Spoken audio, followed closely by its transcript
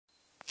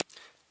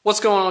What's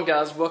going on,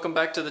 guys? Welcome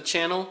back to the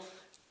channel,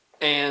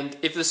 and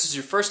if this is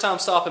your first time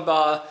stopping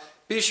by,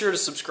 be sure to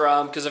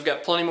subscribe because I've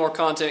got plenty more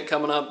content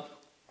coming up.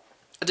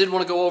 I did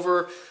want to go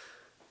over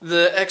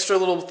the extra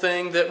little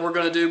thing that we're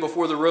going to do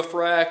before the roof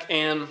rack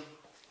and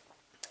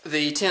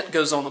the tent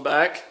goes on the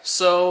back.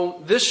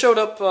 So this showed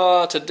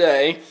up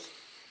today.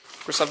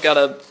 Of course, I've got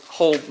a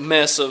whole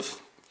mess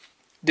of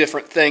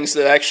different things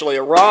that actually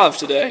arrived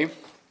today.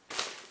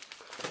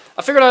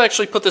 I figured I'd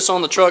actually put this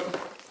on the truck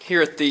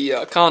here at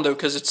the condo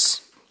because it's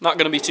not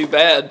going to be too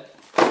bad.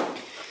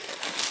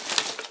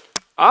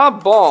 I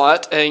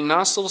bought a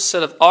nice little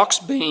set of aux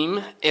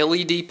beam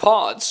LED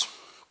pods,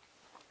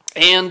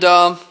 and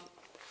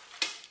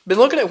been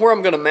looking at where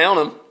I'm going to mount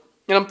them,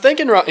 and I'm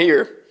thinking right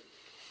here.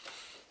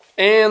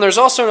 And there's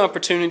also an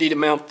opportunity to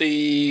mount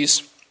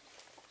these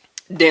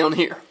down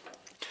here.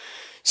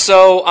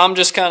 So I'm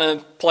just kind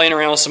of playing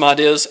around with some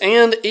ideas,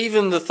 and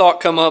even the thought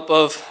come up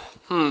of,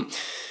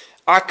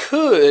 I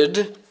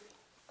could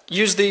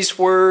use these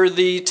where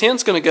the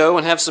tent's going to go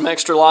and have some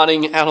extra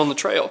lighting out on the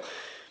trail.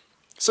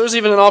 So there's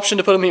even an option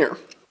to put them here.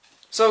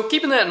 So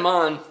keeping that in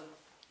mind,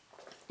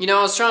 I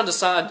was trying to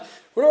decide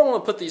where do I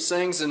want to put these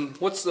things and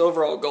what's the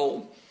overall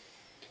goal.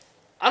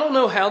 I don't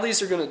know how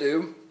these are going to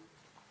do.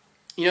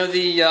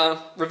 The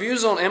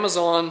reviews on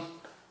Amazon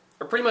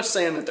are pretty much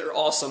saying that they're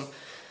awesome.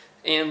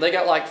 And they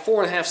got like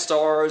 4.5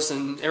 stars,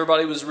 and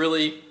everybody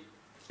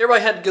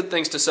had good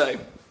things to say.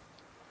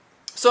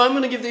 So I'm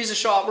going to give these a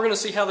shot. We're going to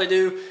see how they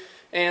do.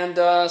 And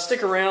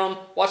stick around,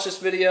 watch this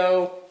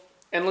video,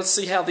 and let's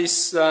see how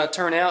these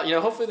turn out.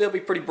 Hopefully they'll be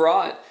pretty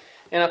bright,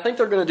 and I think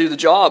they're going to do the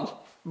job.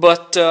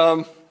 But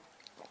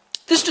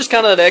this is just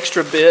kind of an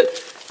extra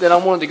bit that I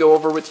wanted to go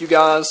over with you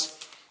guys.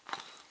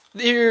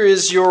 Here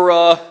is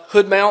your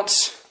hood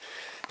mounts.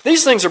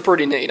 These things are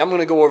pretty neat. I'm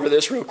going to go over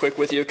this real quick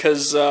with you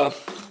because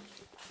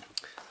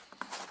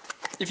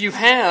if you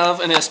have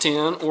an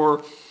S10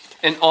 or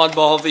an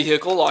oddball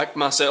vehicle like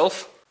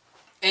myself,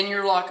 and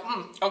you're like,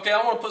 okay,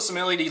 I want to put some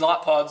LED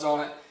light pods on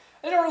it.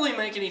 They don't really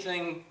make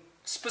anything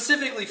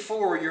specifically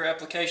for your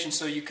application,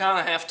 so you kind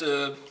of have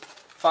to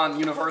find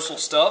universal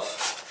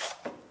stuff.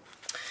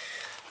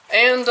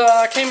 And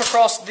I came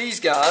across these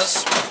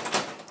guys,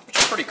 which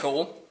are pretty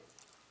cool.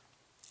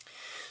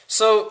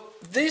 So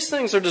these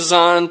things are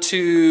designed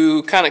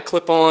to kind of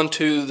clip on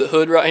to the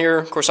hood right here.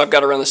 Of course, I've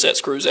got to run the set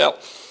screws out,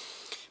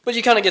 but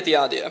you kind of get the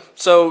idea.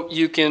 So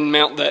you can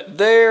mount that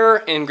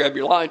there and grab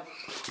your light.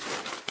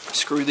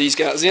 Screw these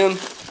guys in,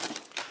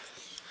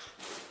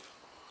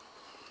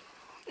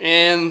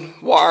 and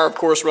wire of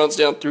course runs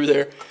down through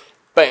there.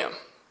 Bam,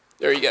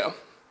 there you go.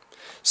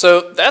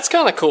 So that's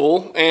kind of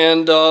cool,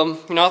 and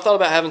I thought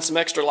about having some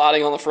extra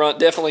lighting on the front.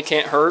 Definitely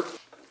can't hurt.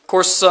 Of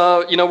course,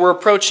 we're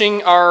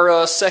approaching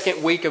our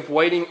second week of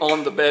waiting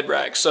on the bed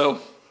rack, so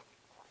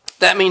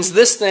that means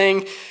this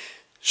thing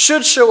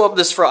should show up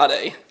this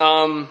Friday.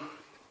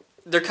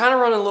 They're kind of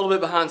running a little bit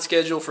behind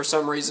schedule for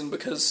some reason,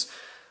 because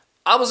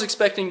I was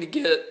expecting to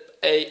get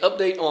an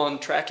update on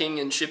tracking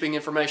and shipping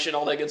information,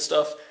 all that good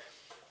stuff,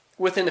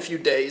 within a few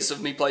days of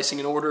me placing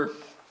an order.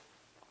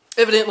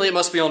 Evidently, it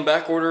must be on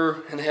back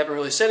order, and they haven't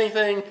really said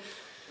anything,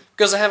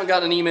 because I haven't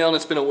gotten an email and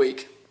it's been a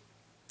week.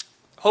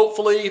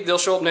 Hopefully, they'll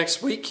show up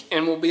next week,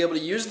 and we'll be able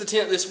to use the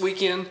tent this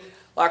weekend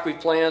like we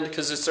planned,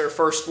 because it's our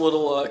first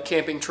little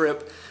camping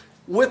trip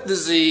with the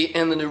Z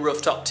and the new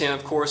rooftop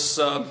tent. Of course,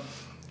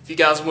 if you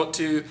guys want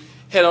to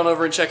head on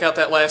over and check out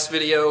that last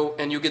video,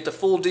 and you'll get the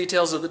full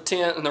details of the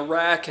tent and the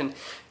rack and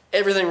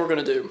everything we're going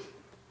to do.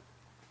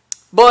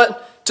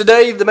 But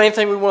today, the main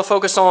thing we want to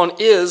focus on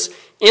is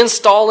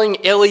installing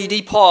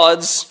LED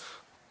pods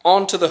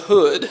onto the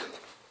hood.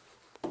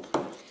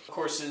 Of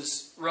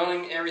course,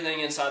 running everything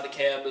inside the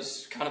cab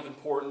is kind of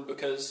important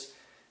because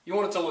you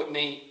want it to look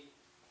neat.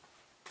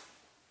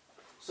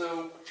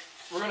 So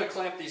we're going to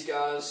clamp these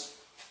guys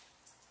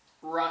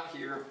right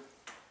here.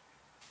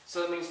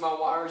 So that means my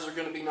wires are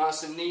going to be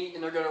nice and neat,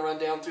 and they're going to run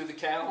down through the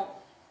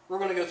cowl. We're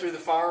going to go through the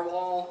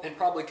firewall and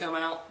probably come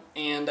out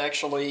and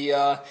actually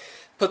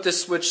put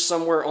this switch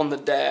somewhere on the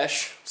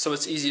dash so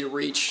it's easy to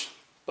reach.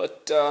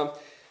 But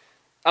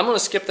I'm going to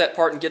skip that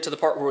part and get to the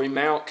part where we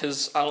mount,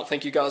 because I don't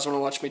think you guys want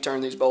to watch me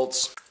turn these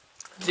bolts.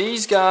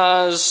 These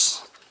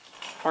guys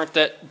aren't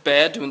that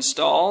bad to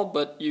install,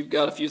 but you've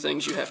got a few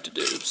things you have to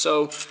do.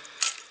 So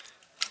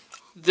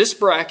this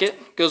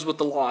bracket goes with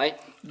the light.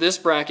 This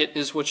bracket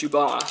is what you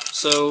buy.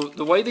 So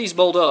the way these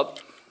bolt up,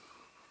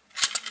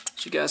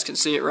 so you guys can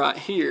see it right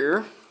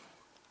here.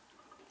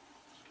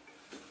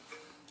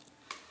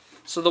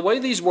 So the way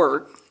these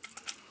work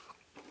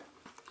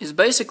is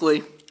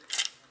basically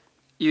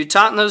you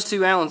tighten those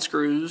two Allen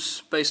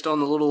screws based on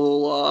the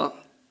little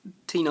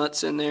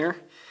T-nuts in there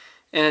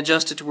and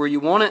adjust it to where you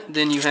want it.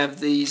 Then you have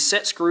these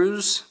set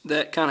screws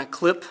that kind of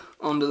clip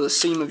onto the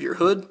seam of your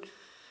hood,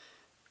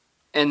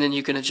 and then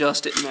you can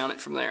adjust it and mount it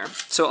from there.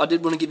 So I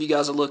did want to give you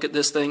guys a look at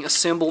this thing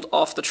assembled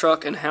off the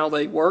truck and how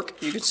they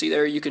work. You can see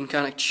there you can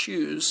kind of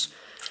choose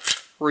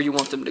where you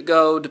want them to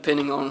go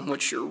depending on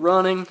what you're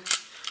running.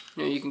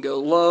 You can go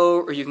low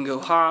or you can go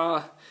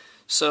high.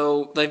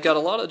 So they've got a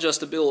lot of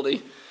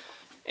adjustability.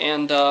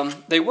 And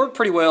they work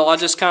pretty well. I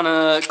just kind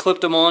of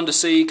clipped them on to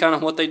see kind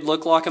of what they'd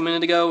look like a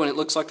minute ago, and it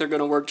looks like they're going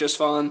to work just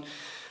fine.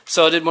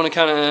 So I did want to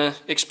kind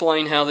of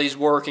explain how these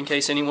work in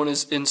case anyone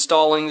is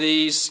installing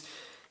these,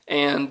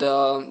 and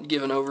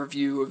give an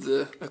overview of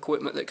the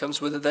equipment that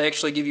comes with it. They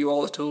actually give you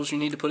all the tools you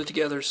need to put it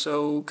together,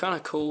 so kind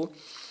of cool.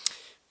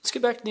 Let's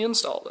get back to the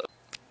install though.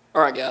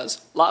 Alright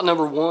guys, lot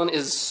number 1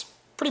 is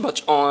pretty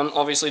much on.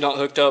 Obviously not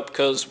hooked up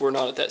because we're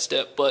not at that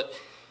step, but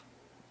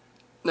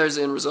there's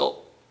the end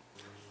result.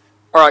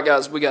 Alright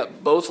guys, we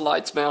got both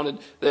lights mounted.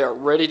 They are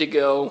ready to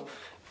go.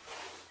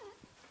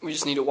 We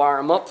just need to wire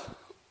them up,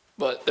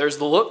 but there's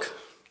the look.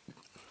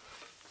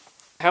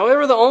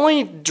 However, the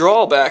only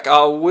drawback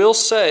I will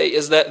say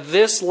is that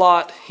this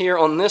lot here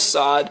on this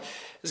side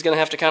is going to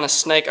have to kind of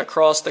snake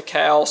across the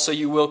cowl, so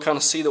you will kind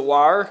of see the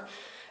wire,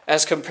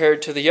 as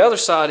compared to the other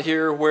side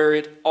here where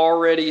it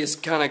already is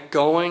kind of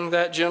going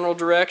that general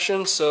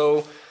direction.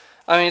 So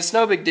I mean, it's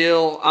no big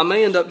deal. I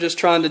may end up just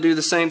trying to do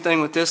the same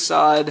thing with this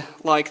side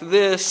like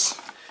this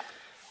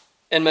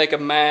and make a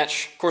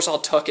match. Of course I'll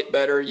tuck it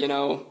better, you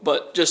know,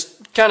 but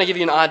just kind of give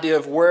you an idea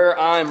of where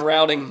I'm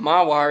routing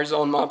my wires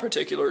on my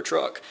particular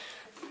truck.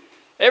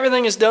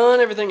 Everything is done,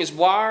 everything is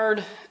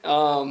wired,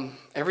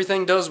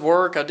 everything does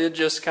work. I did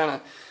just kind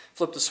of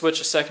flip the switch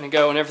a second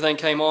ago and everything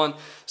came on.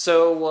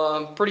 So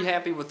I'm pretty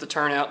happy with the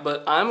turnout,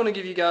 but I'm going to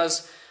give you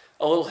guys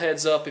a little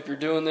heads up if you're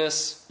doing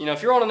this. You know,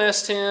 if you're on an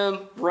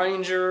S10,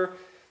 Ranger,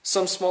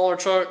 some smaller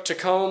truck,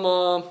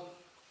 Tacoma,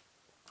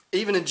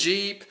 even a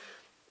Jeep,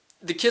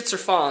 the kits are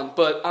fine,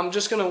 but I'm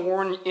just going to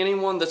warn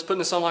anyone that's putting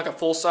this on like a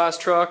full-size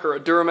truck or a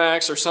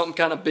Duramax or something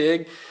kind of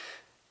big.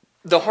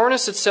 The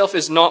harness itself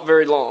is not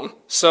very long.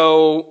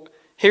 So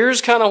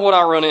here's kind of what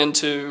I run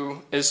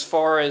into as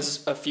far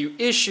as a few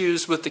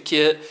issues with the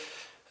kit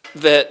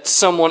that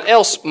someone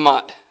else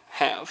might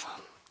have.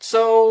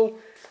 So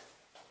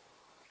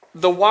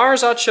the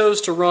wires I chose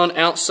to run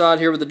outside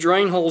here where the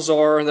drain holes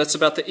are, that's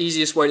about the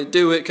easiest way to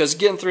do it because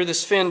getting through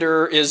this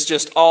fender is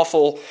just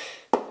awful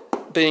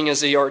being a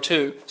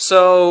ZR2.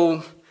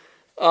 So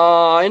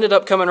I ended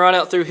up coming right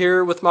out through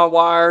here with my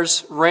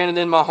wires, ran it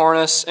in my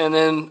harness, and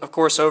then of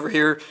course over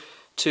here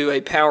to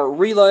a power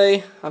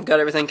relay. I've got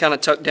everything kind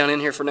of tucked down in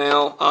here for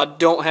now. I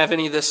don't have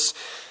any of this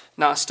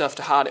nice stuff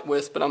to hide it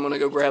with, but I'm going to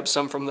go grab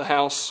some from the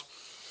house.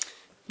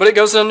 But it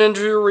goes on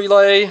into a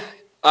relay.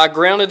 I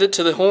grounded it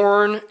to the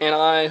horn and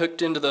I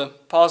hooked into the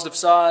positive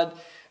side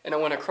and I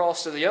went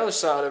across to the other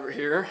side over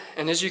here,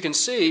 and as you can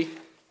see,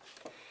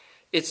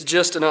 it's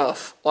just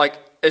enough.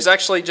 Like, there's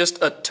actually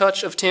just a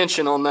touch of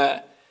tension on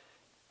that.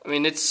 I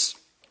mean, it's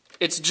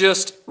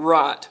just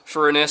right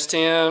for an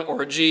S10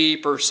 or a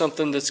Jeep or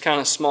something that's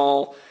kind of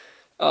small.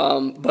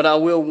 But I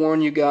will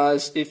warn you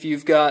guys, if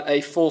you've got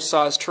a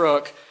full-size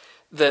truck,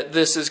 that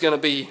this is going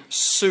to be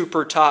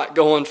super tight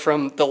going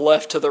from the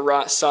left to the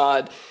right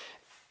side.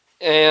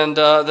 And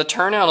the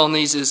turnout on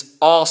these is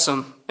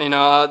awesome. You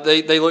know,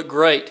 they look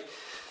great.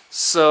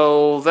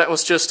 So that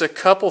was just a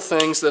couple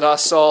things that I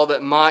saw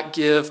that might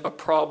give a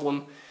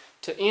problem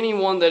to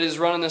anyone that is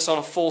running this on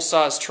a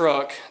full-size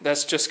truck.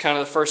 That's just kind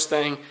of the first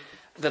thing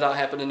that I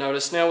happen to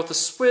notice. Now with the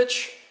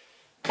switch,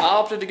 I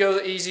opted to go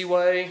the easy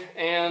way,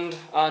 and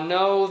I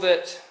know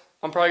that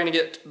I'm probably going to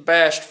get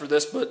bashed for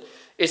this, but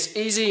it's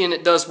easy and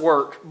it does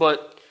work.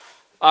 But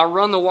I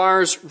run the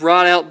wires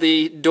right out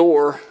the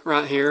door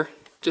right here,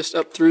 just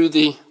up through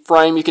the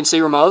frame. You can see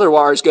where my other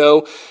wires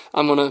go.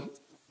 I'm going to,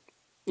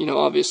 you know,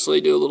 obviously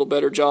do a little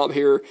better job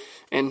here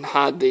and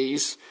hide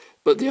these.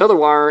 But the other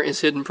wire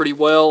is hidden pretty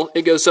well.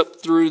 It goes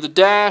up through the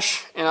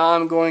dash, and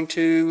I'm going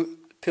to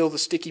peel the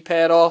sticky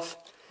pad off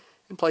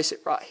and place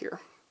it right here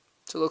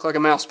to look like a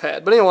mouse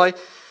pad. But anyway,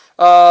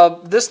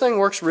 this thing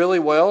works really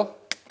well.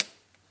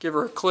 Give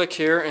her a click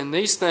here, and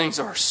these things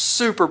are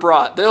super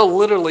bright. They'll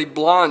literally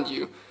blind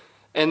you.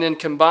 And then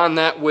combine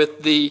that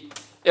with the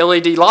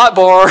LED light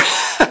bar,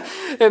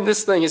 and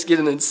this thing is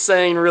getting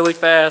insane really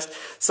fast.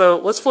 So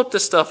let's flip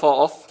this stuff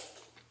off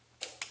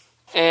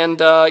and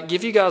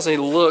give you guys a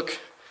look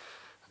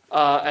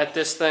at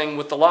this thing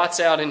with the lights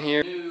out in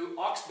here. New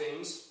aux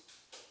beams,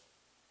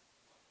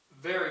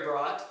 very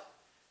bright,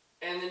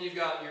 and then you've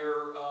got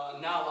your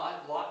now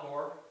light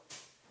bar.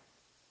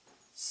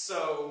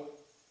 So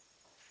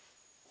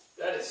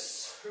that is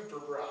super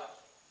bright.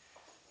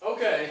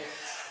 Okay.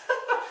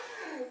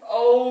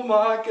 Oh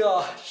my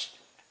gosh.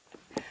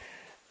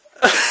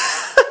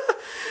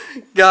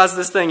 Guys,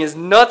 this thing is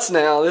nuts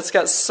now. It's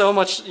got so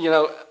much, you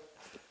know,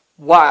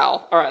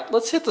 wow. Alright,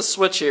 let's hit the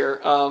switch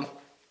here.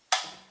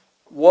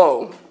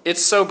 Whoa,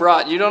 it's so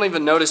bright. You don't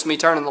even notice me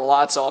turning the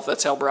lights off.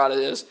 That's how bright it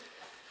is.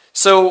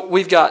 So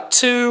we've got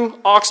two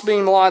aux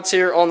beam lights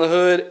here on the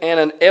hood and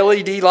an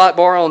LED light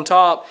bar on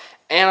top.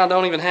 And I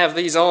don't even have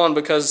these on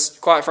because,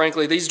 quite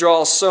frankly, these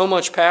draw so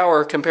much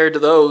power compared to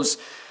those.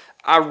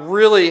 I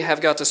really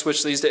have got to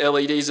switch these to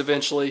LEDs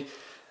eventually.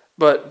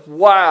 But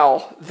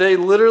wow, they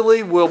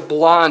literally will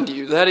blind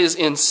you. That is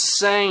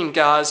insane,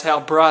 guys, how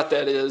bright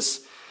that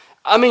is.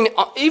 I mean,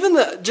 even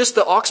just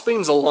the aux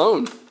beams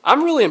alone,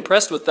 I'm really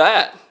impressed with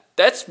that.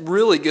 That's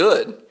really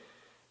good.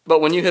 But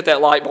when you hit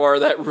that light bar,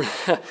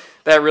 that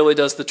That really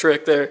does the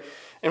trick there.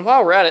 And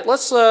while we're at it,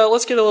 let's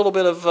get a little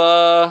bit of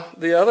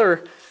the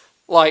other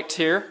light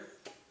here.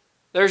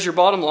 There's your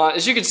bottom light.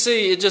 As you can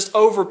see, it just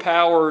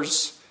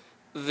overpowers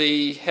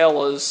the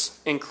Hellas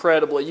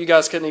incredibly. You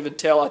guys couldn't even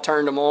tell I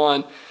turned them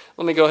on.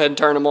 Let me go ahead and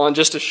turn them on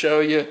just to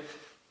show you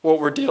what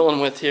we're dealing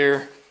with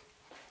here.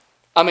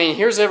 I mean,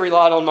 here's every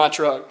light on my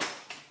truck.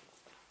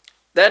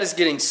 That is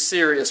getting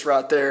serious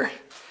right there.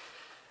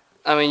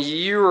 I mean,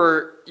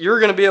 you're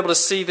going to be able to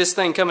see this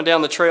thing coming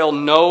down the trail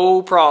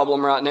no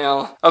problem right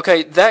now.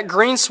 Okay, that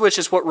green switch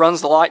is what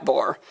runs the light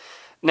bar.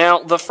 Now,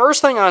 the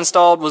first thing I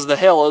installed was the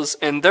Hellas,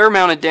 and they're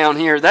mounted down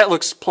here. That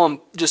looks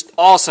plumb just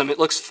awesome. It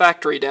looks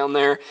factory down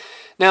there.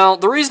 Now,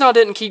 the reason I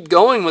didn't keep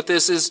going with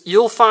this is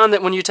you'll find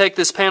that when you take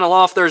this panel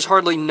off, there's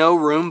hardly no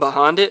room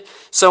behind it.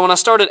 So when I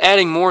started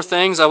adding more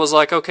things, I was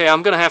like, okay,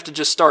 I'm going to have to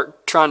just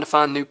start trying to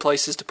find new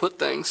places to put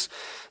things.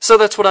 So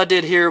that's what I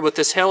did here with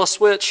this Hella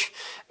switch,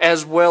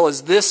 as well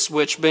as this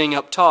switch being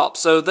up top.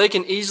 So they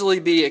can easily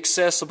be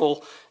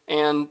accessible,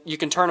 and you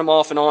can turn them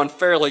off and on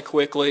fairly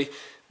quickly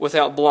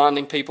without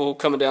blinding people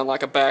coming down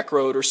like a back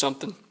road or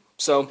something.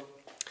 So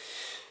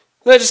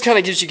that just kind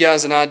of gives you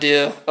guys an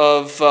idea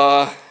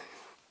of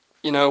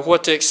you know,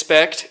 what to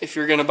expect if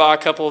you're going to buy a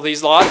couple of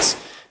these lights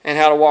and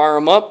how to wire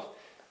them up.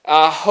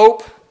 I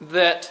hope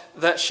that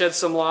that sheds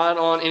some light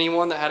on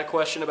anyone that had a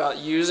question about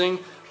using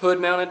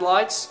hood-mounted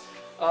lights.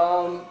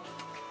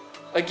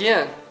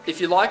 Again,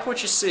 if you like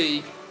what you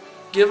see,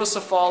 give us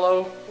a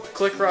follow,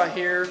 click right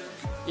here,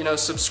 you know,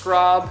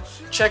 subscribe,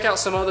 check out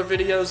some other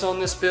videos on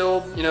this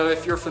build. You know,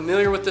 if you're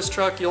familiar with this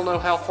truck, you'll know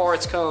how far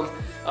it's come.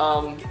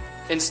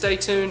 And stay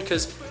tuned,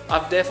 because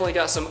I've definitely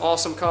got some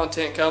awesome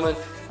content coming.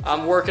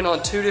 I'm working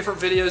on 2 different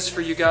videos for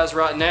you guys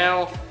right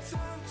now.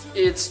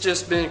 It's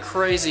just been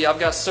crazy. I've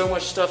got so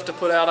much stuff to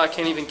put out, I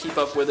can't even keep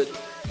up with it.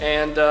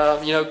 And,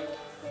 you know,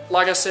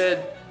 like I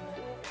said,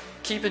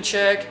 keep in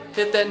check,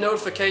 hit that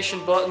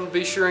notification button,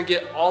 be sure and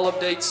get all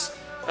updates.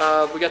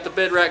 We got the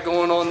bed rack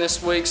going on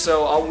this week,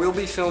 so I will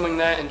be filming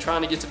that and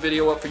trying to get the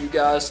video up for you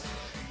guys.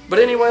 But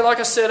anyway, like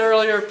I said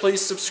earlier,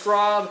 please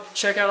subscribe,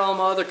 check out all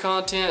my other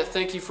content.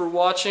 Thank you for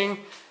watching,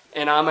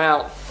 and I'm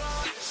out.